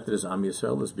been accepted as Am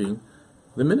Yisrael as being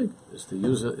the minig, is to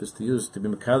be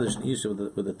Mekadosh and Isha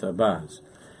with the Tabaz.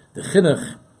 The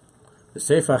Chinuch, the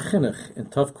Sefer Chinuch in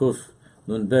Tavkuf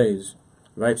Nun Beis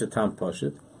writes a Tam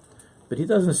Pashit, but he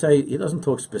doesn't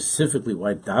talk specifically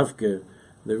why Davke,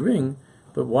 the ring,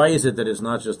 but why is it that it's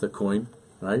not just a coin,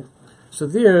 right? So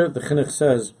there, the Chinuch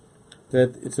says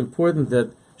that it's important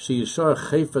that she yishar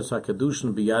chayfetz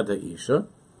hakadushin biyada isha.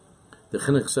 The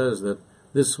Chinuch says that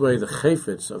this way the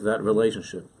chayfetz of that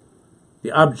relationship,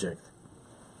 the object,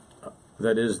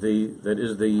 that is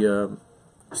the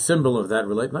symbol of that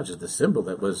relationship, not just the symbol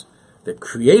that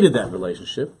created that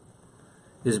relationship,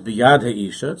 is biyada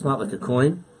isha. It's not like a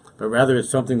coin, but rather it's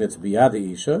something that's biyada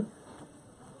isha.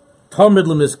 Talmid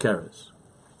l'mizkeres.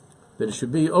 That it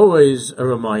should be always a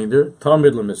reminder,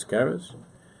 Talmid l'mizkeres,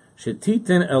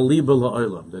 shetitin el liba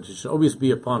la'olam, that it should always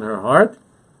be upon her heart,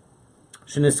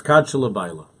 sheniskad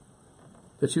shalabayla,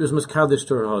 that she was miskadish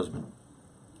to her husband.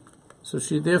 So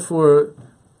she, therefore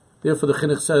the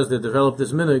Chinuch says they developed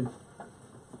this minig,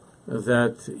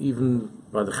 that even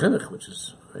by the Chinuch, which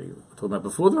is, I talked about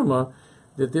before the Ramah,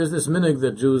 that there's this minig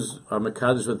that Jews are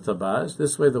mekadish with tabaz.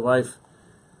 This way the wife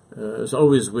is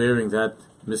always wearing that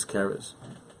miscarriage.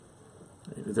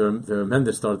 There are men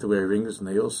that started to wear rings, and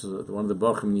they also, one of the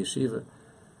Bachim in Yeshiva.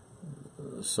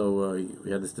 So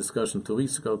we had this discussion 2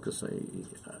 weeks ago because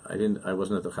I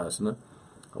wasn't at the Chasna.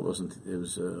 I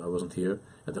wasn't here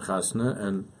at the Chasna,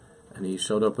 and he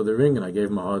showed up with a ring, and I gave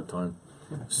him a hard time.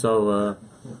 So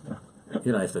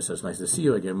if they said it's nice to see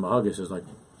you, I gave him a hug. He says, like,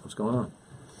 what's going on?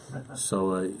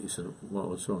 So he said, well,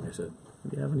 what's wrong? I said,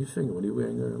 do you have any finger? What are you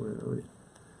wearing?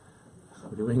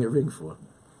 What are you wearing a ring for?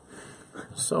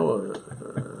 So,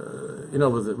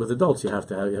 with adults you have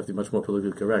to be much more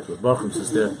politically correct. With Bachim,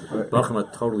 since Bachim are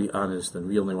totally honest and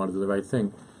real, and they want to do the right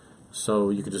thing, so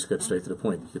you could just get straight to the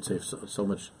point. You could say so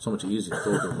much easier to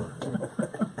talk about.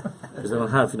 Because they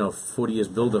don't have 40 years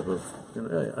build-up of I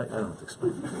don't have to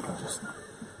explain.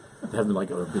 They haven't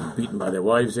been beaten by their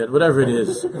wives yet. Whatever it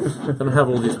is, they don't have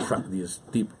all these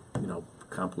deep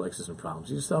complexes and problems.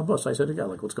 You just tell boss. I said to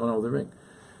God, what's going on with the ring?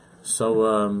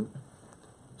 So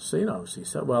she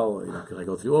said, well, could I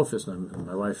go to the office? And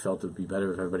my wife felt it would be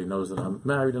better if everybody knows that I'm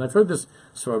married. And I've heard this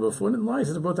story before. And Elias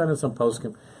has brought that in some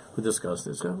poskim who discussed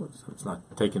this. It's not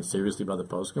taken seriously by the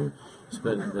poskim.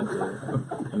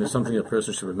 And there's something a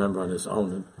person should remember on his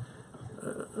own.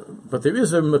 But there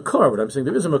is a makar. What I'm saying,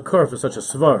 there is a makar for such a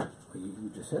svar. You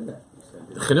just said that.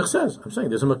 The Chinuch says. I'm saying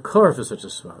there's a makar for such a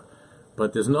svar.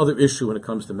 But there's another issue when it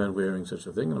comes to men wearing such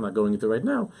a thing, and I'm not going into right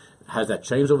now. Has that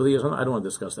changed over the years? I don't want to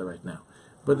discuss that right now.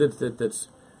 But that's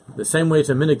the same way it's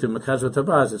a minig to Mekaz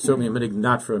Tabaz. It's certainly a minig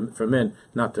not for men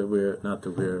not to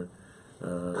wear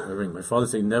a ring. My father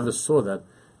said he never saw that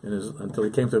until he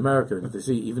came to America. He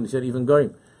said even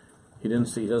going, he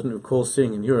doesn't recall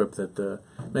seeing in Europe that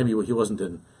maybe he wasn't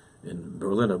in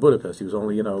Berlin or Budapest. He was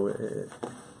only in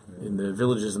the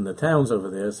villages and the towns over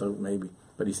there. So maybe,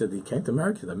 but he said he came to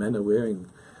America. The men are wearing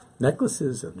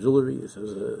necklaces and jewelry. It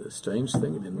was a strange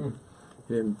thing.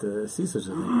 He didn't see such a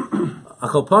thing.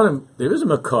 Akalpanim, there is a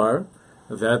makar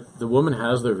that the woman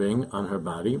has the ring on her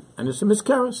body, and it's a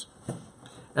miscarriage.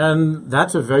 And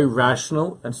that's a very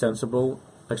rational and sensible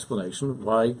explanation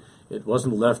why it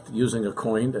wasn't left using a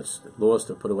coin that's lost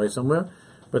or put away somewhere,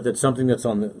 but that's something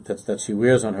that she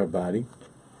wears on her body.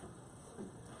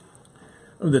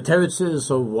 The teretz is,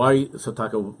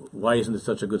 why isn't it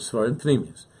such a good svar in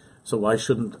Pneumius? So why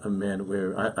shouldn't a man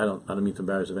wear? I don't mean to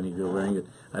embarrass if any of you are wearing it.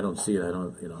 I don't see it. I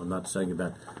don't. I'm not saying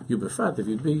about you, Befrat. If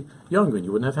you'd be younger and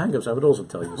you wouldn't have hang-ups, I would also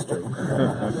tell you straight.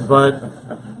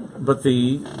 but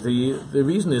the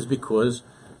reason is because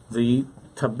the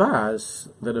tabas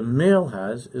that a male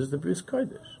has is the bris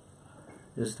kodesh,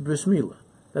 is the bris milah.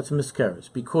 That's a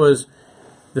miscarriage, because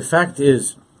the fact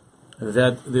is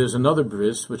that there's another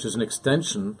bris which is an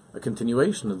extension, a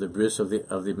continuation of the bris of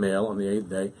the male on the 8th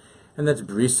day, and that's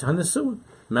bris hanesuin.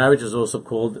 Marriage is also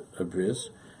called a bris.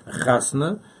 A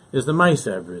chasna is the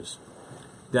ma'aseh bris.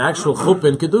 The actual chuppah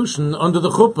and kedushin under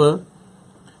the chuppah,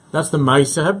 that's the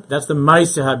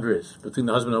ma'aseh bris between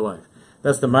the husband and wife.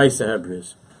 That's the ma'aseh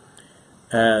bris.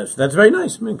 So that's very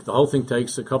nice. I mean, the whole thing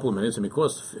takes a couple of minutes. I mean, it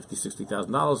costs $50,000,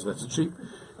 $60,000. That's cheap.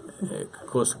 It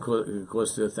costs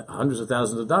hundreds of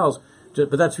thousands of dollars.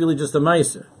 But that's really just the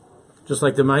ma'aseh. Just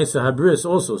like the ma'aseh habris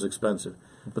also is expensive.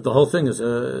 But the whole thing is,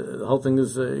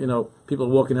 people are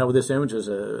walking out with their sandwiches.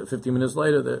 15 minutes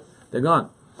later, they're gone.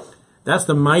 That's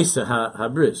the ma'aseh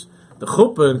habris. The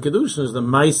chuppah and kedushin is the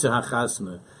ma'aseh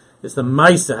hachasna. It's the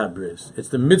ma'aseh habris. It's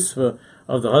the mitzvah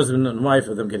of the husband and wife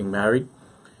of them getting married.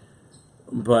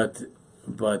 But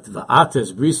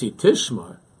va'ates brisi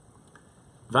tishmar,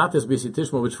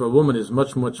 which for a woman is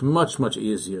much, much, much, much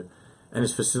easier, and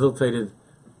is facilitated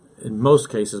in most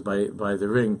cases by the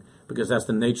ring, because that's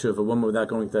the nature of a woman without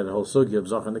going through that whole sugya of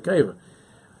zach and nekeva.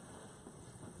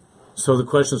 So the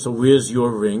question is, so where's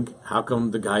your ring? How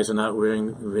come the guys are not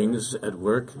wearing rings at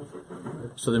work?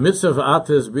 So the mitzvah of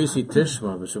va'ates brisi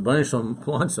tishmar, which Rebbeinu Shalom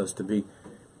wants us to be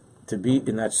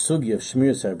in that sugi of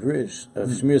Shmiras HaBris,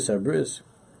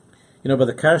 by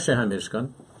the Karshe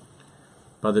HaMishkan,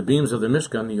 by the beams of the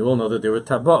Mishkan, you all know that there were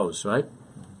tabos, right?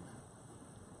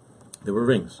 There were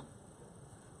rings.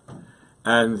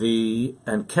 And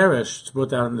Keresh, it's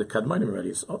brought down in the Kadmonim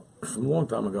already, from a long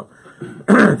time ago,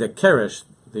 the Keresh,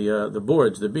 the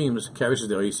boards, the beams, Keresh is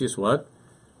the Oisius, what?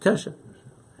 Kesha.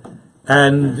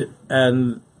 And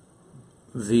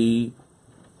the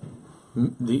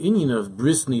inyan of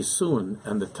bris nisun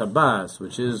and the tabas,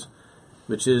 which is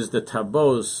the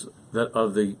tabos that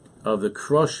of the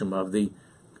kroshim, of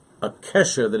a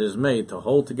kesher that is made to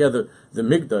hold together the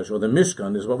mikdash or the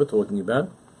mishkan, is what we're talking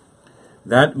about.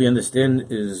 That we understand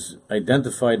is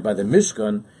identified by the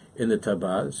mishkan in the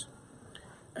tabas,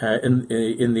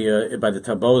 by the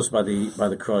tabos, by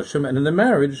the kroshim, and in the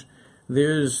marriage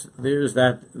there's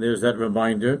that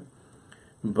reminder,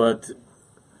 but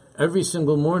every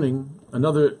single morning,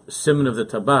 another simon of the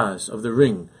tabas, of the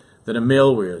ring, that a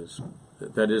male wears,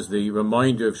 that is the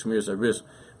reminder of Shmiras HaBris,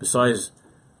 besides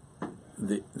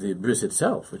the bris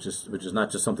itself, which is not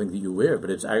just something that you wear,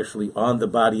 but it's actually on the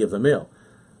body of the male.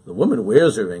 The woman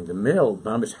wears a ring, the male,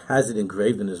 Mamish, has it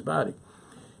engraved in his body.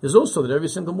 There's also that every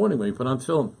single morning when you put on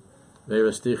tefillin, what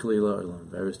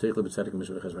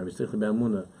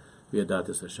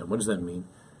does that mean?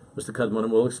 Mr. Kadmonim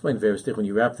will explain. When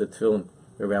you wrap the tefillin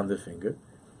around the finger,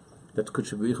 that's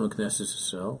Kutchabrichon and Knesset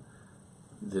Yisrael.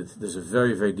 There's a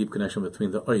very, very deep connection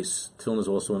between the ice. Tefillin is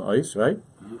also an ice, right?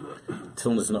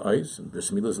 Tefillin is an ice, and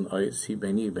Bris Milah is an ice. He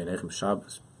beini beinechem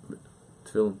Shabbos.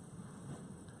 Tefillin,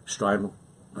 Streimel.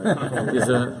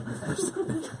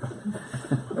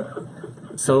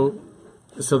 So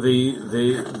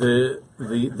the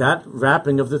that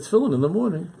wrapping of the tefillin in the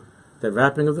morning, that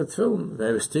wrapping of the tefillin,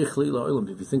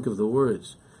 if you think of the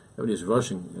words, everybody's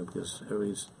rushing, because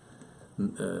everybody's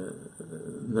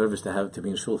nervous to be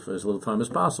in shul for as little time as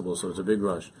possible, so it's a big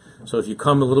rush. So if you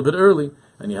come a little bit early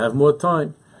and you have more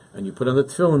time, and you put on the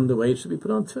tefillin the way it should be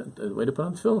put on, the way to put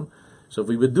on tefillin. So if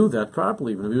we would do that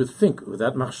properly, when we would think with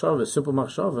that machshava, simple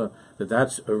machshava, that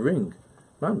that's a ring,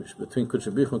 mamish, between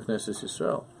Kutchabrichon and Knesset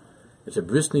Yisrael. It's a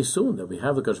bris nisun that we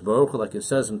have the Kadosh Baruch Hu, like it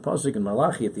says in Pasuk in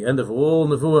Malachi at the end of all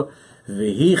nevuah,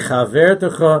 v'hi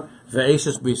chavertecha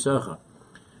ve'eshes b'isecha.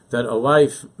 That a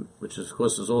wife, which of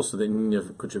course is also the inyan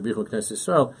of Kutchabrichon and Knesset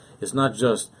Yisrael, it's not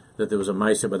just that there was a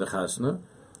ma'aseh by the chasna,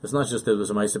 it's not just that there was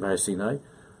a ma'aseh by Har Sinai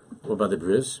or by the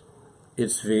bris.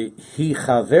 It's v'hi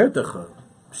chavertecha.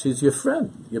 She's your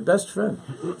friend, your best friend.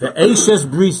 Ve'eshes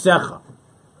brisecha.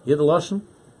 You hear the lashon?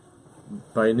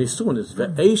 By nisun is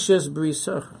ve'eshes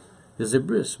brisecha. There's a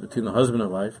bris between the husband and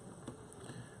wife.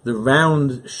 The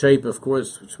round shape, of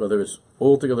course, which whether it's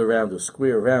altogether round or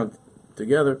square round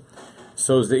together,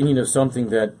 so is the inyan of something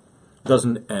that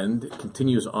doesn't end, it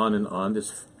continues on and on.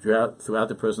 It's throughout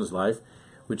the person's life,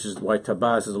 which is why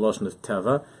tabas is a lashon of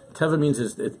teva. Teva means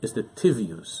it's the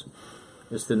tivius.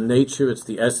 It's the nature, it's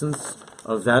the essence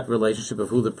of that relationship of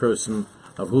who the person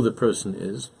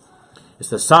is. It's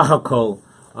the sahakol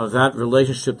of that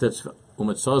relationship that's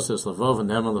umetzoses lavov and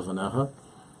hemel lefanecha.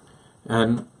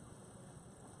 And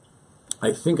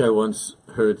I think I once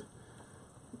heard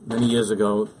many years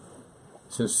ago,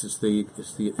 since it's the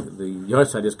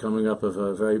yahrzeit is coming up of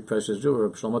a very precious Jew,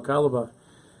 Reb Shlomo Carlebach.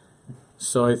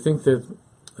 So I think that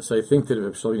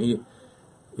Reb Shlomo,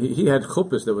 he had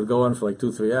chuppahs that would go on for like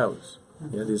 2-3 hours.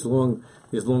 He had these long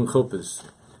chuppahs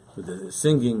with the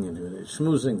singing and the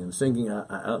schmoozing and singing. I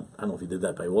don't know if he did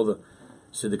that by all the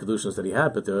Siddur Kedushas that he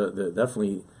had, but there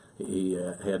definitely he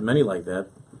had many like that.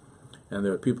 And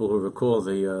there are people who recall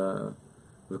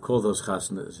those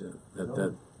chasnas.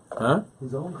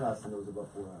 His own chasna was about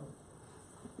 4 hours.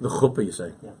 The chuppah, you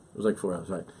say? Yeah. It was like 4 hours,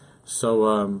 right?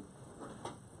 So,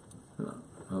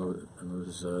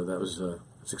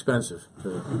 it's expensive.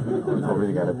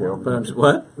 Nobody got to pay over. But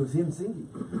what? It was him singing.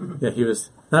 Yeah, he was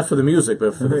not for the music,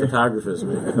 but for the photographers.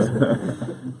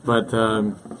 But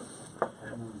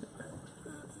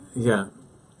yeah,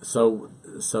 so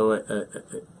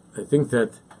I think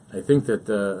that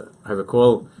I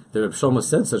recall that Reb Shlomo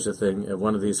said such a thing at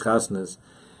one of these chasnas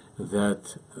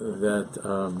that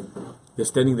they're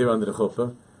standing there under the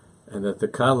chuppah, and that the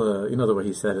kala, the way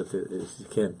he said it is you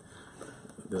can't.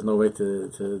 There's no way to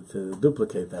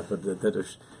duplicate that, but that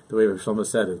is the way Reb Shlomo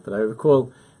said it. But I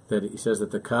recall that he says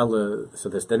that the kala, so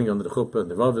they're standing under the chuppah, and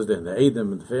the rav is there, and the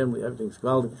edim, and the family, everything's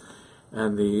gewaldig,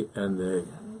 and the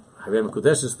Harem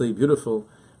Kodesh is beautiful,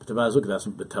 b'tabah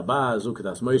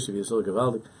zukadas Moshe v'yisol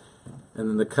gewaldig, and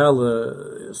then the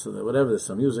kala, so whatever, there's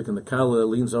some music, and the kala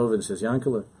leans over and says,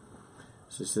 Yankala,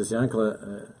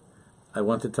 I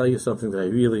want to tell you something that I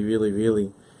really, really,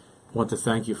 really want to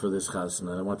thank you for this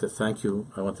chasna. I want to thank you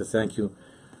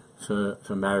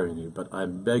for marrying you. But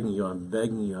I'm begging you.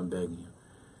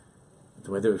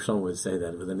 The way the Rosh would say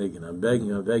that with a niggin. I'm begging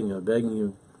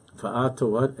you. For ato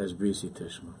what? As brisi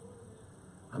tishma.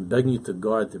 I'm begging you to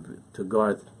guard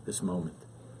this moment,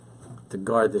 to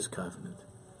guard this covenant.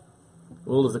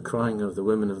 All of the crying of the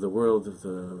women of the world, of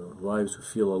the wives who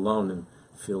feel alone and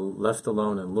feel left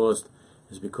alone and lost,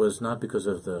 is not because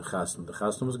of the chasna. The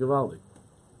chasna was gewaldig.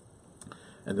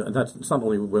 And it's not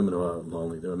only women who are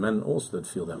lonely. There are men also that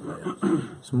feel that way.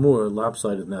 It's more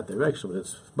lopsided in that direction, but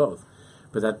it's both.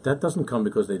 But that doesn't come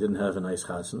because they didn't have a nice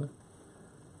chasna.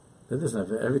 That doesn't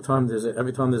have. Every time there's a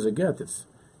get,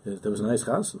 there was a nice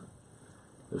chasna.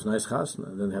 There was a nice chasna,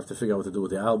 and then they have to figure out what to do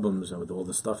with the albums and with all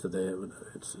the stuff that they have.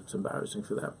 It's embarrassing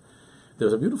for them. There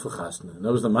was a beautiful chasna, and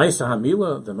there was the Maisa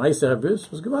Hamila, the Maisa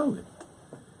Habris was gewaldig.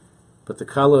 But the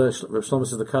kala, Reb Shlomo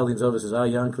says, the kala leans over and says,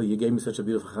 Yankali, you gave me such a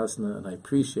beautiful chasna, and I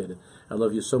appreciate it. I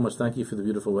love you so much. Thank you for the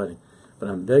beautiful wedding. But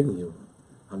I'm begging you,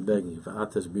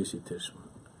 v'atas brisi tishma.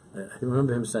 I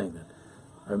remember him saying that.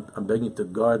 I'm begging you to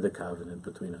guard the covenant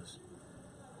between us.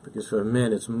 Because for a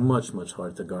man, it's much, much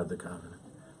harder to guard the covenant.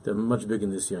 They're much bigger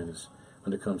in this yearness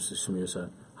when it comes to Shmiras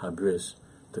HaBris.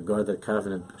 To guard that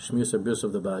covenant, Shmiras HaBris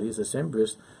of the body is the same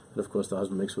bris that, of course, the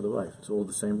husband makes with the wife. It's all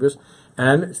the same bris.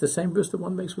 And it's the same bris that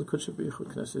one makes with Kudsha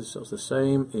B'Yichud Knesset. It's the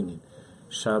same inyan.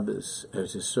 Shabbos,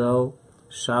 Eretz Yisrael,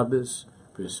 Shabbos,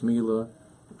 Bris Milah,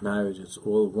 marriage. It's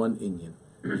all one inyan.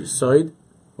 Yisoid,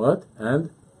 what? And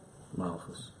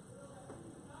Malchus.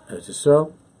 Eretz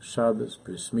Yisrael, Shabbos,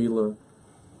 Bris Milah,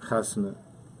 Chasna.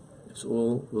 It's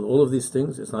all, with all of these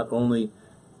things, it's not only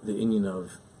the inyan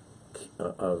of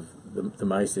the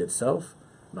Maaseh itself,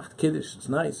 Macht Kiddush, it's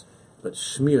nice, but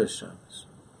Shmiras Shabbos,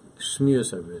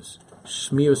 Shmiras HaBris,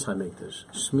 Shmiras HaMikdash,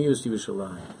 Shmiras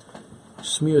Yerushalayim,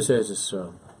 Shmiras Eretz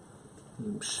Yisrael,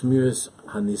 Shmiras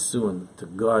HaNisuin, to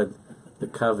guard the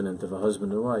covenant of a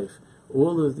husband and wife.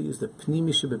 All of these, the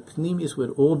Pnimius, where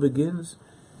it all begins,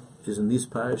 is in these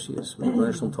parashiyos. When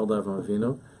Rebbeinu Shalom told Avraham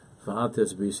Avinu,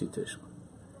 Va'ates brisi tishma.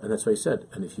 And that's what he said.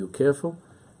 And if you're careful,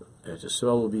 Eretz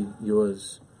Yisrael will be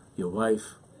yours. Your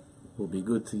wife will be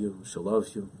good to you. She'll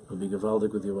love you. You'll be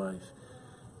gevaldik with your wife.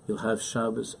 You'll have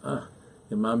Shabbos. Your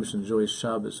mamish enjoys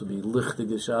Shabbos. You'll be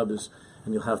lichtige Shabbos.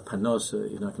 And you'll have parnasa.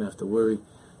 You're not going to have to worry.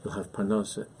 You'll have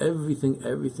parnasa. Everything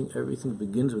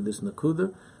begins with this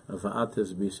nakuda of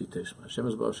Va'ates brisi tishma. Hashem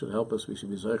Yisrael should help us. We should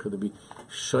be zeicher to be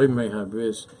shoymei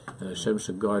habris. And Hashem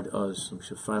should guard us. And we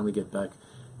should finally get back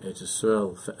Eretz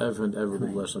Yisrael forever and ever.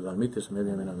 With blessing of Amitis.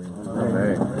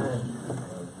 Amen.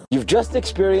 You've just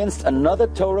experienced another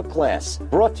Torah class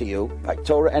brought to you by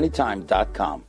TorahAnytime.com.